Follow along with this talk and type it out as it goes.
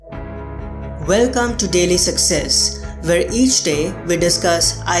Welcome to Daily Success, where each day we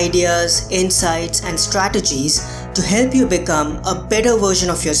discuss ideas, insights, and strategies to help you become a better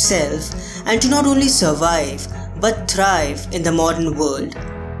version of yourself and to not only survive but thrive in the modern world.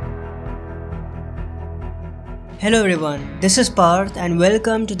 Hello everyone, this is Parth and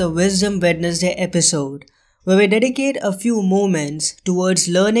welcome to the Wisdom Wednesday episode, where we dedicate a few moments towards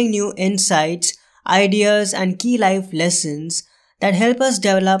learning new insights, ideas, and key life lessons that help us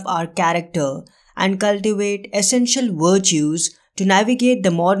develop our character and cultivate essential virtues to navigate the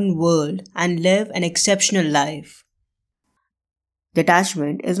modern world and live an exceptional life.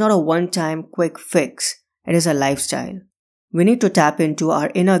 Detachment is not a one-time quick fix, it is a lifestyle. We need to tap into our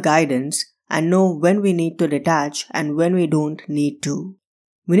inner guidance and know when we need to detach and when we don't need to.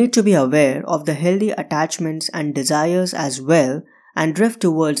 We need to be aware of the healthy attachments and desires as well and drift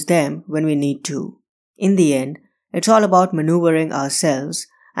towards them when we need to. In the end, it's all about maneuvering ourselves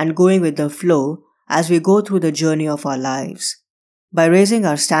and going with the flow as we go through the journey of our lives. By raising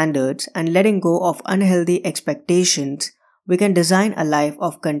our standards and letting go of unhealthy expectations, we can design a life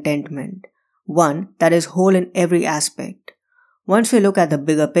of contentment, one that is whole in every aspect. Once we look at the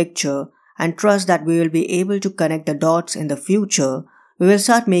bigger picture and trust that we will be able to connect the dots in the future, we will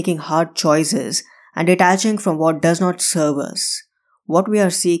start making hard choices and detaching from what does not serve us. What we are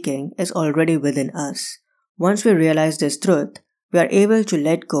seeking is already within us. Once we realize this truth, we are able to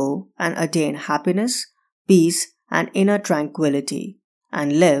let go and attain happiness, peace, and inner tranquility,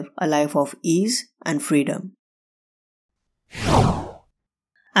 and live a life of ease and freedom.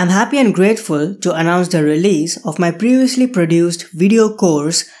 I'm happy and grateful to announce the release of my previously produced video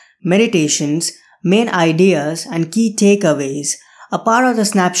course, Meditations, Main Ideas and Key Takeaways, a part of the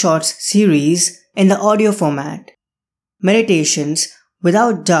Snapshots series in the audio format. Meditations,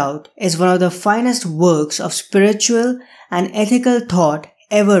 without doubt, is one of the finest works of spiritual and ethical thought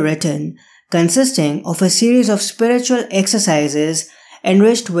ever written, consisting of a series of spiritual exercises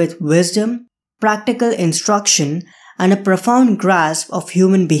enriched with wisdom, practical instruction, and a profound grasp of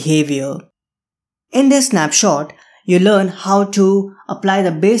human behavior. In this snapshot, you learn how to apply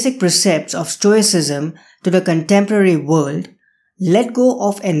the basic precepts of Stoicism to the contemporary world, let go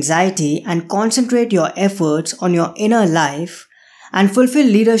of anxiety and concentrate your efforts on your inner life, and fulfill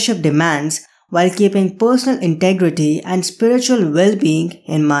leadership demands while keeping personal integrity and spiritual well-being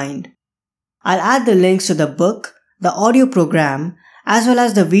in mind. I'll add the links to the book, the audio program, as well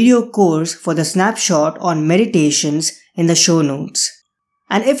as the video course for the snapshot on meditations in the show notes.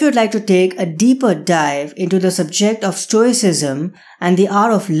 And if you'd like to take a deeper dive into the subject of Stoicism and the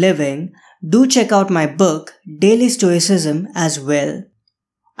art of living, do check out my book, Daily Stoicism, as well.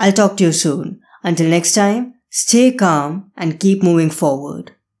 I'll talk to you soon. Until next time, stay calm and keep moving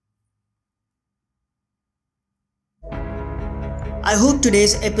forward. I hope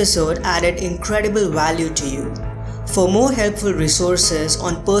today's episode added incredible value to you. For more helpful resources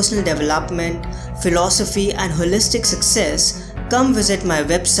on personal development, philosophy, and holistic success, come visit my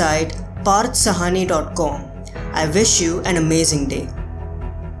website parthsahani.com. I wish you an amazing day.